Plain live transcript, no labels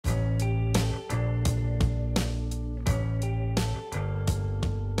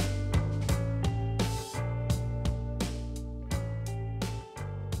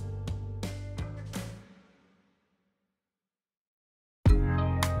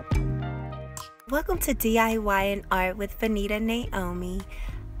Welcome to DIY and Art with Vanita Naomi.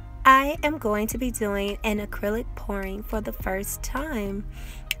 I am going to be doing an acrylic pouring for the first time.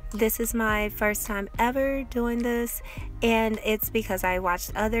 This is my first time ever doing this, and it's because I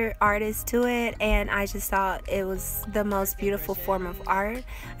watched other artists do it and I just thought it was the most beautiful form of art.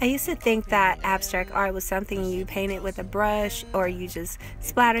 I used to think that abstract art was something you painted with a brush or you just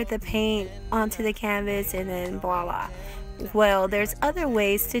splattered the paint onto the canvas and then voila. Well, there's other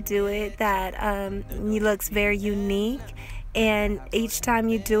ways to do it that looks very unique, and each time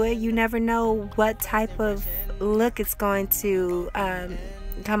you do it you never know what type of look it's going to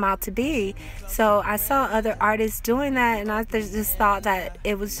come out to be. So I saw other artists doing that and I just thought that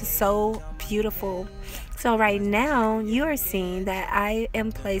it was just so beautiful. So right now you are seeing that I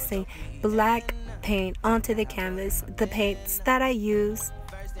am placing black paint onto the canvas. The paints that I use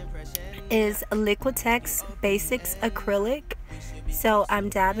is Liquitex Basics Acrylic. So I'm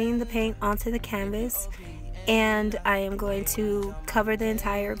dabbing the paint onto the canvas and I am going to cover the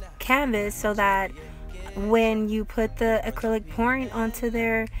entire canvas so that when you put the acrylic pouring onto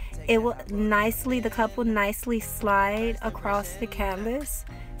there, it will the cup will nicely slide across the canvas.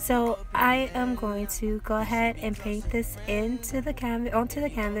 So I am going to go ahead and paint this onto the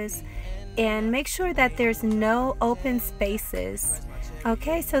canvas and make sure that there's no open spaces.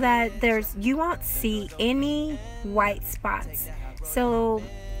 Okay, so that you won't see any white spots. So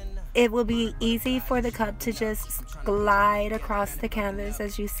it will be easy for the cup to just glide across the canvas.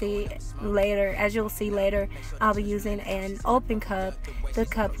 As you'll see later, I'll be using an open cup. The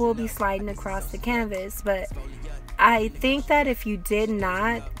cup will be sliding across the canvas, but I think that if you did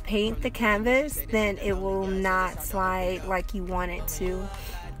not paint the canvas, then it will not slide like you want it to.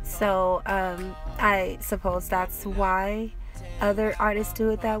 So I suppose that's why other artists do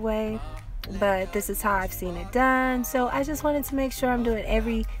it that way, but this is how I've seen it done. So I just wanted to make sure I'm doing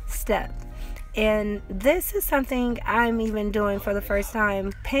every step, and this is something I'm even doing for the first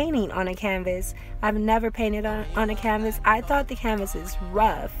time, painting on a canvas. I've never painted on a canvas. I thought the canvas is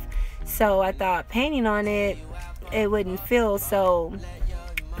rough, so I thought painting on it wouldn't feel so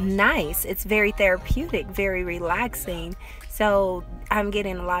nice. It's very therapeutic, very relaxing, so I'm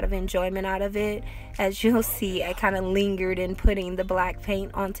getting a lot of enjoyment out of it. As you'll see, I kind of lingered in putting the black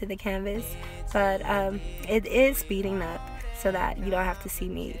paint onto the canvas, but it is speeding up so that you don't have to see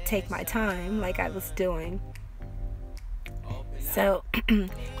me take my time like I was doing. So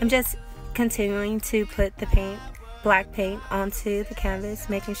I'm just continuing to put the black paint onto the canvas,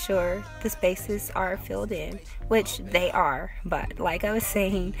 making sure the spaces are filled in, which they are. But like I was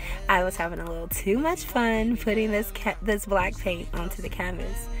saying, I was having a little too much fun putting this black paint onto the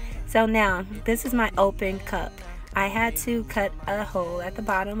canvas. So now this is my open cup. I had to cut a hole at the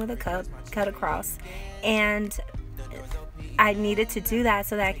bottom of the cup, cut across, and I needed to do that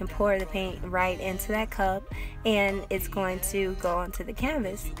so that I can pour the paint right into that cup and it's going to go onto the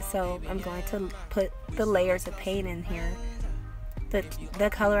canvas. So I'm going to put the layers of paint in here. The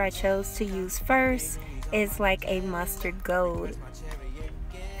color I chose to use first is like a mustard gold.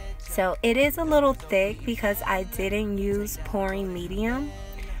 So it is a little thick because I didn't use pouring medium,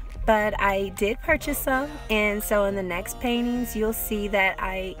 but I did purchase some, and so in the next paintings you'll see that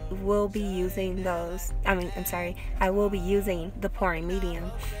I will be using I will be using the pouring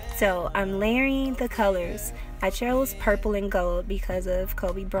medium. So I'm layering the colors. I chose purple and gold because of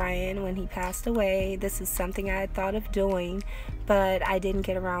Kobe Bryant when he passed away. This is something I thought of doing, but I didn't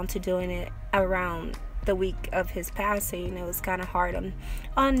get around to doing it around the week of his passing. It was kind of hard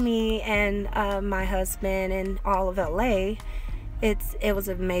on me and my husband and all of LA. It was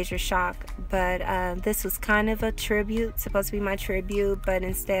a major shock, but this was kind of a tribute, supposed to be my tribute, but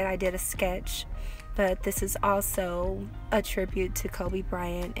instead I did a sketch. But this is also a tribute to Kobe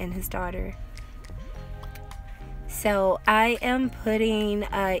Bryant and his daughter. So I am putting,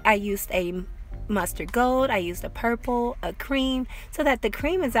 I used a mustard gold, I used a purple, a cream, so that the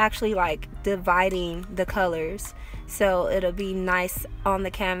cream is actually like dividing the colors. So it'll be nice on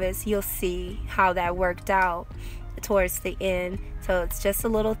the canvas. You'll see how that worked out towards the end. So it's just a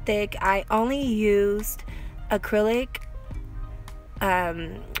little thick. I only used acrylic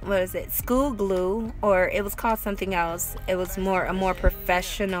school glue, or it was called something else. It was a more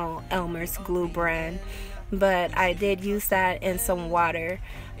professional Elmer's glue brand, but I did use that in some water.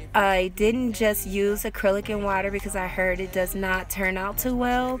 I didn't just use acrylic and water because I heard it does not turn out too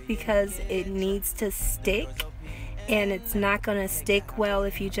well because it needs to stick, and it's not going to stick well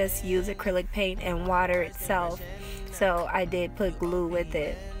if you just use acrylic paint and water itself. So I did put glue with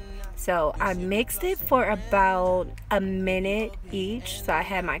it. So I mixed it for about a minute each. So I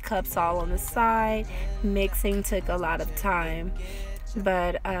had my cups all on the side. Mixing took a lot of time.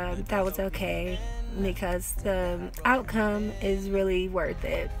 but that was okay because the outcome is really worth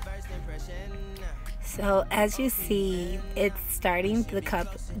it. So as you see, it's starting, the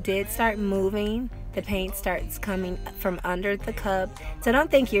cup did start moving. The paint starts coming from under the cup. So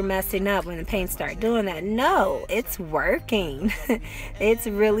don't think you're messing up when the paint starts doing that. No, it's working. It's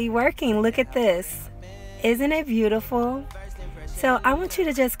really working. Look at this. Isn't it beautiful? So I want you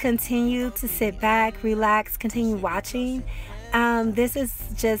to just continue to sit back, relax, continue watching. This is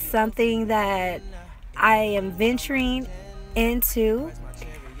just something that I am venturing into.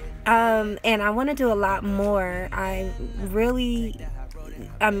 And I want to do a lot more.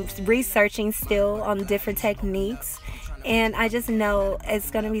 I'm researching still on different techniques, and I just know it's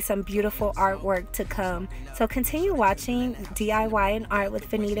going to be some beautiful artwork to come. So continue watching DIY and Art with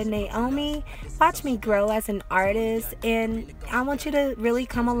Vanita Naomi. Watch me grow as an artist, and I want you to really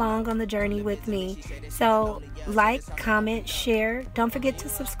come along on the journey with me. So like, comment, share. Don't forget to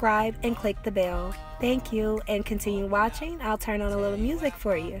subscribe and click the bell. Thank you, and continue watching. I'll turn on a little music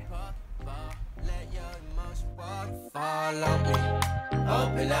for you. Follow me,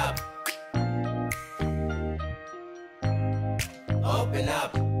 open up, open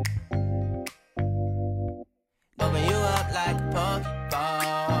up, open you up like a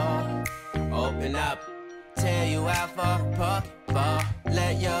Pokeball, open up, tear you out for a Pokeball,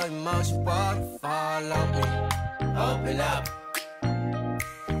 let your emotions water follow me, open up,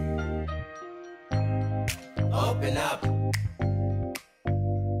 open up,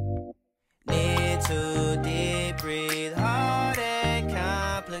 need to deep breathe, heart and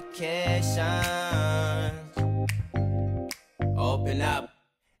complications, open up,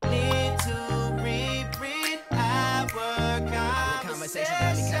 need to reread our conversation,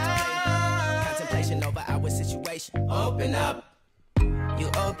 got me contemplation over our situation, open up, you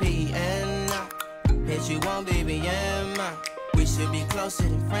OPN, bitch you won't BBM, we should be closer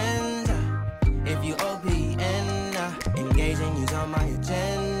than friends, if you OPN, engaging you's on my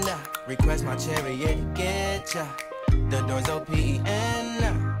agenda, request my chariot to get ya, the door's OPN,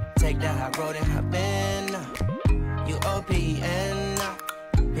 take that high road and hop in, you OPN,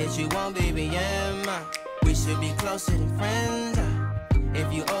 bitch you won't BBM, we should be closer than friends,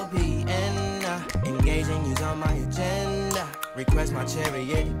 if you OPN, engaging you's on my agenda, request my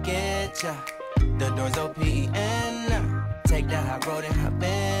chariot to get ya, the door's OPN, take that high road and hop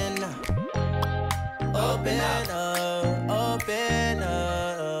in, open up, open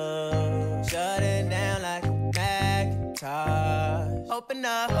up, shut it down like a Macintosh, open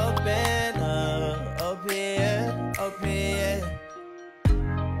up, open, open.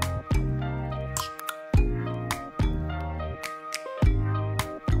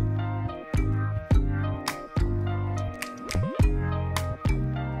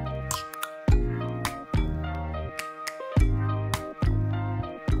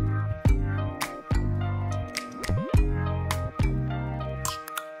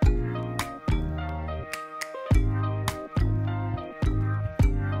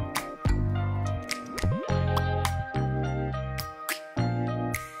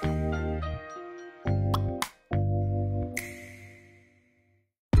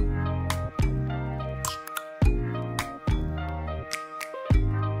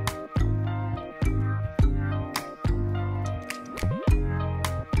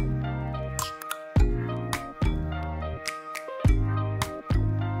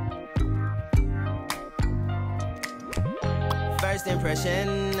 First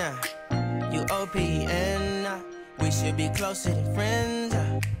impression, you OPN, we should be closer than friends,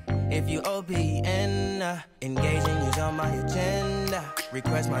 if you OPN, engaging you's on my agenda,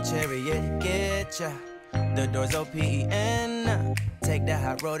 request my chariot to get ya, the door's OPN, take that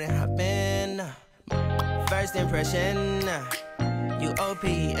high road and hop in, first impression, you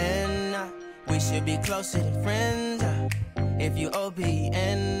OPN, we should be closer than friends, if you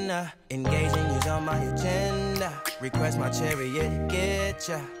OPN, engaging you's on my agenda, request my chariot to get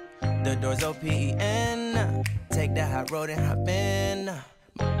ya, the door's OPN, take that high road and hop in,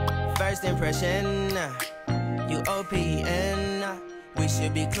 first impression, you OPN, we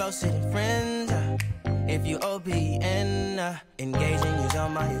should be closer than friends, if you OPN, engaging you's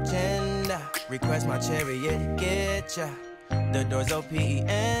on my agenda, request my chariot to get ya, the door's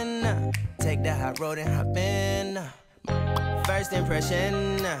OPN, take that high road and hop in, first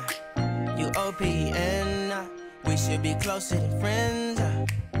impression, you OPN, we should be closer than friends,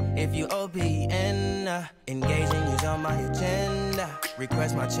 if you OPN, engaging you's on my agenda,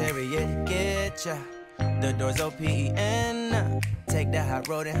 request my chariot to get ya, the door's OPN, take that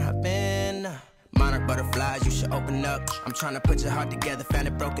high road and hop in, monarch butterflies, you should open up, I'm trying to put your heart together, found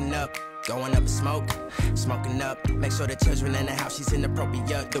it broken up. Going up in smoke, smoking up. Make sure the children in the house, she's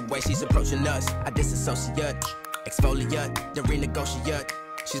inappropriate. The way she's approaching us, I disassociate. Exfoliate, the renegotiate.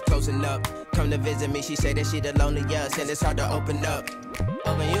 She's closing up. Come to visit me, she say that she the loneliest, and it's hard to open up.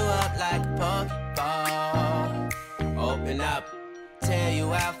 Open you up like a Pokeball. Open up, tear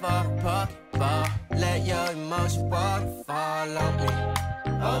you out for a Pokeball. Let your emotion waterfall on me.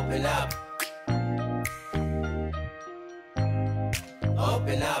 Open up.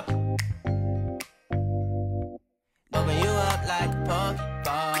 Open up. Open you up like a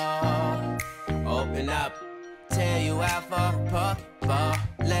Pokeball. Open up, tear you out for a Pokeball.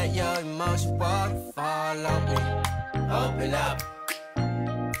 Let your emotion waterfall on me. Open up.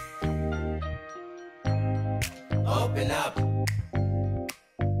 Open up.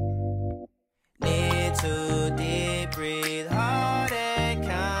 Need to deep breathe, heartache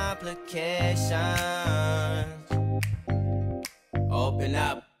complications. Open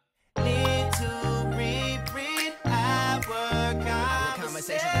up. Need to reread our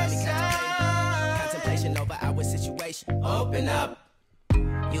conversation. Got me contemplation over our situation. Open up.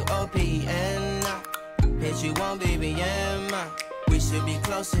 You OPN. Bitch, you won't BBM. We should be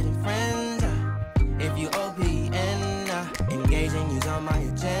closer than friends. If you OPN, engaging you's on my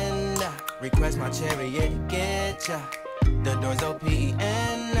agenda. Request my chariot to get ya. The door's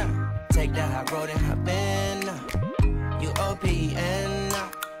OPN. Take that high road and hop in. You OPN,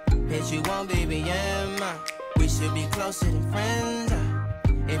 bitch, you won't BBM. We should be closer than friends.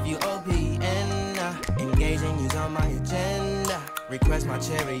 If you OPN, engaging you's on my agenda. Request my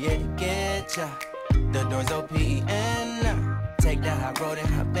chariot to get ya. The door's OPN. Take that high road and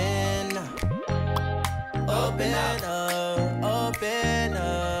hop in. Open up, open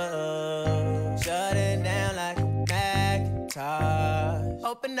up. Shut it down like a Macintosh.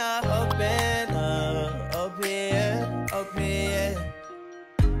 Open up, open up. Open, open.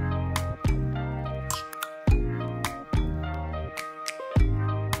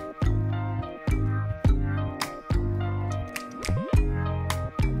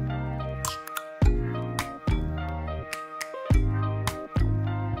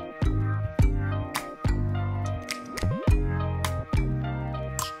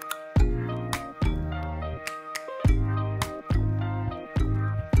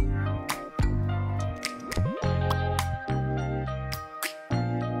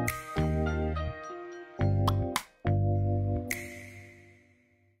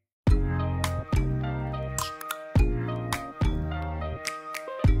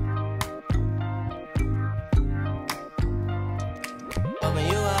 Open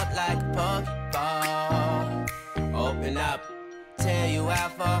you up like a Pokeball. Open up, tear you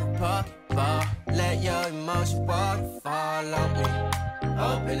out for a Pokeball. Let your emotion waterfall on me.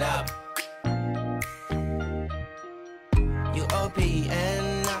 Open up. You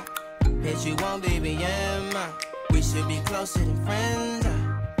OPN, bitch, you won't BBM. We should be closer than friends.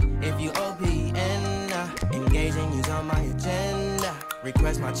 If you OPN, engaging you's on my agenda.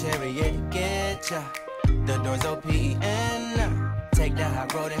 Request my chariot to get ya. The door's OPN. Take that high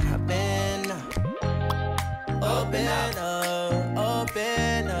road and hop in. Open up,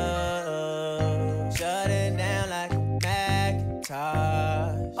 open up. Shut it down like a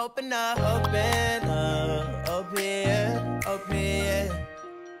Macintosh. Open up, open, open.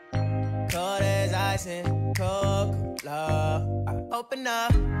 Cold as ice and Coca-Cola. Open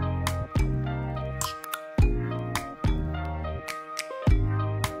up.